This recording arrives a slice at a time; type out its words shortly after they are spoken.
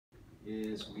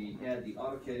is we had the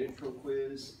AutoCAD intro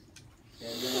quiz,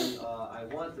 and then I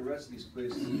want the rest of these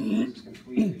quizzes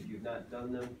completed if you've not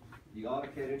done them. The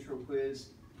AutoCAD intro quiz,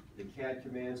 the CAD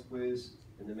commands quiz,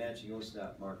 and the matching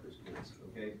O-stop markers quiz,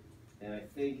 okay? And I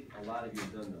think a lot of you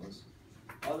have done those.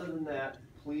 Other than that,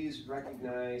 please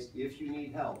recognize if you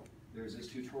need help, there's this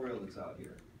tutorial that's out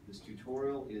here. This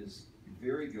tutorial is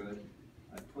very good.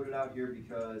 I put it out here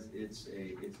because it's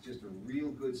just a real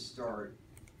good start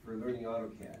for learning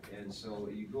AutoCAD. And so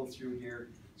you go through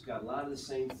here, it's got a lot of the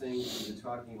same things we've been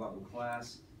talking about in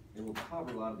class, and we'll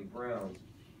cover a lot of the ground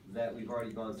that we've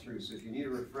already gone through. So if you need a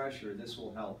refresher, this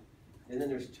will help. And then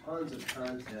there's tons of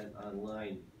content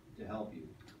online to help you.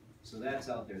 So that's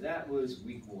out there. That was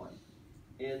week 1.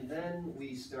 And then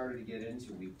we started to get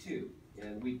into week 2.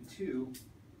 And week 2,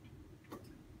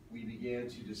 we began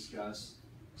to discuss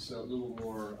a little bit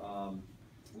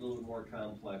more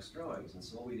complex drawings. And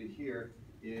so what we did here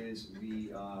is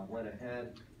we went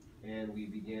ahead and we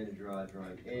began to draw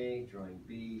drawing A, drawing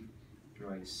B,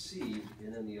 drawing C,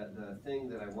 and then the thing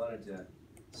that I wanted to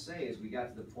say is we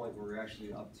got to the point where we're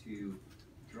actually up to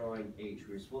drawing H.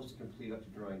 We were supposed to complete up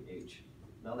to drawing H.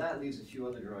 Now that leaves a few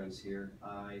other drawings here,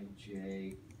 I,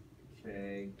 J,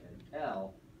 K, and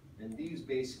L, and these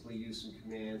basically use some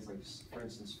commands, like for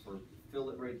instance for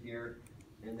fillet right here,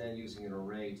 and then using an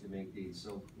array to make these.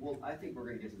 So I think we're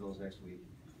going to get to those next week.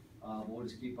 We'll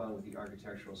just keep on with the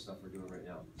architectural stuff we're doing right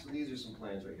now. So these are some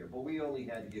plans right here, but we only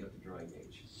had to get up to drawing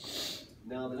H.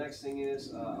 Now the next thing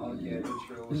is AutoCAD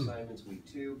intro assignments week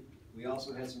 2. We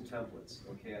also had some templates.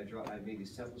 Okay, I made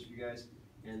these templates for you guys,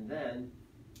 and then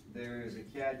there's a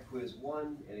CAD quiz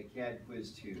 1 and a CAD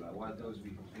quiz 2. I want those to be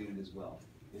completed as well.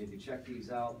 And if you check these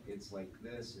out, it's like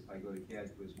this. If I go to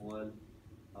CAD quiz 1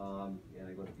 and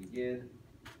I go to begin,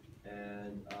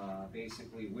 and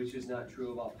basically which is not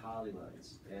true about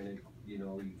polylines, and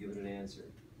you give it an answer.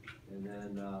 And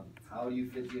then how do you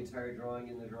fit the entire drawing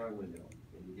in the drawing window?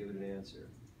 And you give it an answer.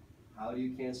 How do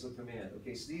you cancel a command?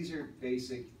 Okay, so these are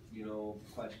basic,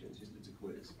 questions. Just it's a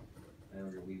quiz. And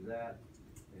we're gonna leave that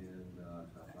and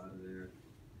hop out of there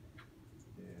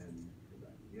and go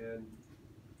back again.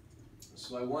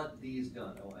 So I want these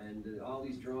done. Oh, and all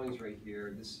these drawings right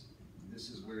here. This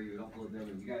is where you would upload them,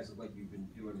 and you guys look like you've been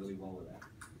doing really well with that.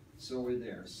 So we're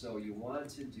there. So you want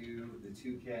to do the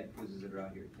 2 CAD quizzes that are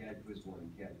out here, CAD quiz 1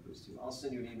 and CAD quiz 2. I'll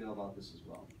send you an email about this as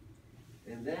well.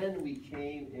 And then we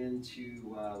came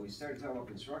into, we started talking about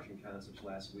construction concepts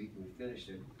last week, and we finished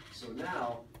it. So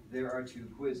now there are 2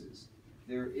 quizzes.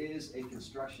 There is a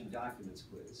construction documents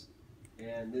quiz,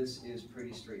 and this is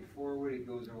pretty straightforward. It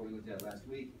goes over what we looked at last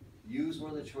week. Use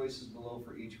one of the choices below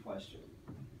for each question.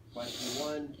 Question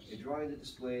 1, a drawing that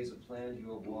displays a plan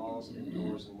view of walls and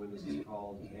doors and windows is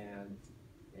called, and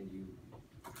you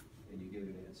give it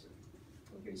an answer.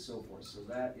 Okay, so forth. So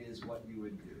that is what you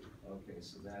would do. Okay,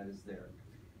 so that is there.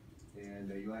 And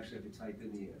you actually have to type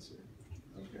in the answer.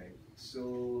 Okay,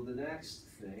 so the next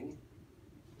thing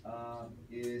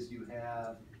is you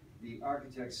have the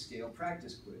architect scale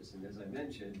practice quiz. And as I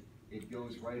mentioned, it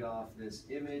goes right off this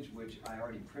image, which I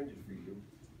already printed for you.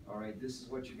 All right, this is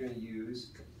what you're going to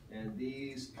use. And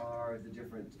these are the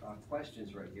different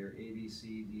questions right here, A, B,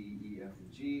 C, D, E, F,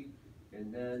 and G.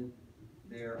 And then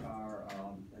there are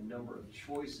a number of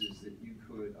choices that you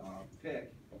could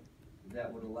pick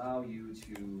that would allow you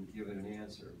to give it an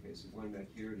answer. Okay, so going back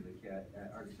here to the CAD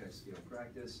architect scale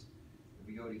practice, if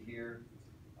we go to here,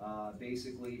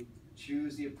 basically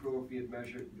choose the appropriate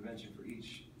dimension for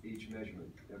each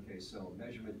measurement. Okay, so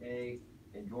measurement A,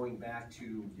 and going back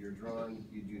to your drawing,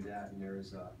 you do that, and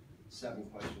there's 7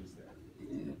 questions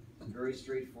there. Very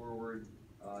straightforward,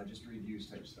 just reviews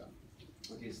type stuff.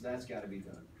 Okay, so that's got to be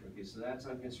done. Okay, so that's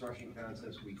on construction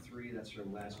concepts week 3. That's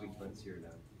from last week, but it's here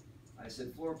now. I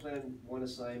said floor plan 1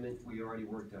 assignment. We already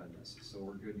worked on this, so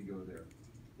we're good to go there.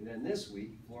 And then this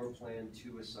week, floor plan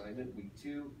 2 assignment, week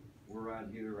 2. We're on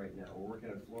here right now. We're working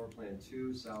on floor plan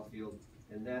 2, Southfield,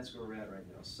 and that's where we're at right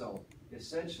now. So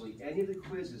essentially, any of the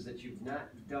quizzes that you've not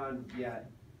done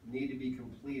yet need to be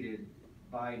completed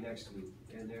by next week.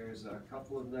 And there's a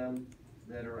couple of them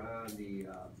that are on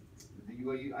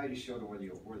I just showed them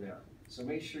where they are. So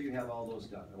make sure you have all those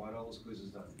done. I want all those quizzes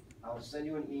done. I'll send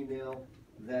you an email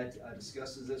that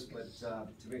discusses this, but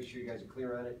to make sure you guys are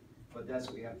clear on it. But that's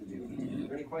what we have to do. Are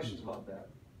there any questions about that?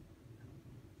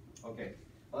 Okay.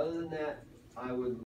 Other than that, I would